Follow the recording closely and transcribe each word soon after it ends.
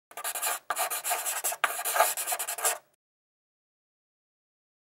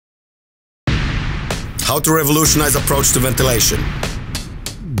How to revolutionize approach to ventilation.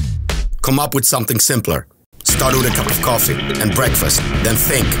 Come up with something simpler. Start with a cup of coffee and breakfast, then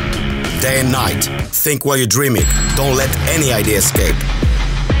think. Day and night. Think while you're dreaming. Don't let any idea escape.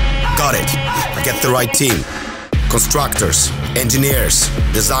 Got it. Get the right team. Constructors, engineers,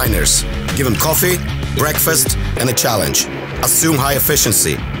 designers. Give them coffee, breakfast, and a challenge. Assume high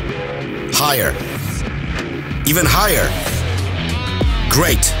efficiency. Higher. Even higher.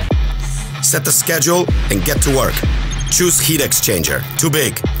 Great. Set the schedule and get to work. Choose heat exchanger. Too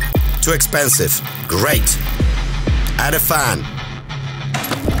big. Too expensive. Great. Add a fan.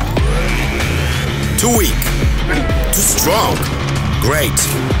 Too weak. Too strong. Great.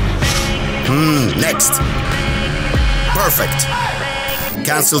 Next. Perfect.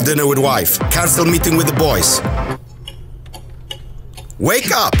 Cancel dinner with wife. Cancel meeting with the boys.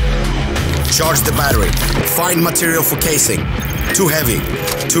 Wake up. Charge the battery. Find material for casing. Too heavy.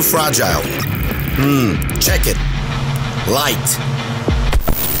 Too fragile. Check it. Light.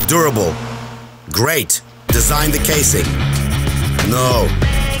 Durable. Great. Design the casing. No.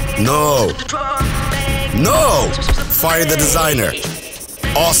 No. No! Fire the designer.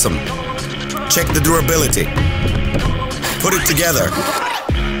 Awesome. Check the durability. Put it together.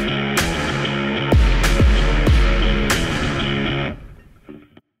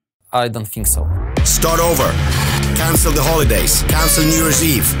 I don't think so. Start over. Cancel the holidays. Cancel New Year's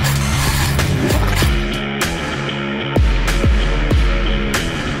Eve.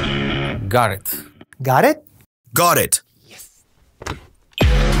 Got it. Got it? Got it. Yes.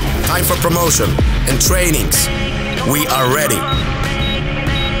 Time for promotion and trainings. We are ready.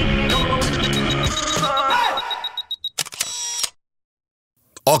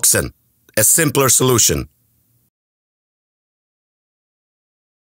 OXeN, a simpler solution.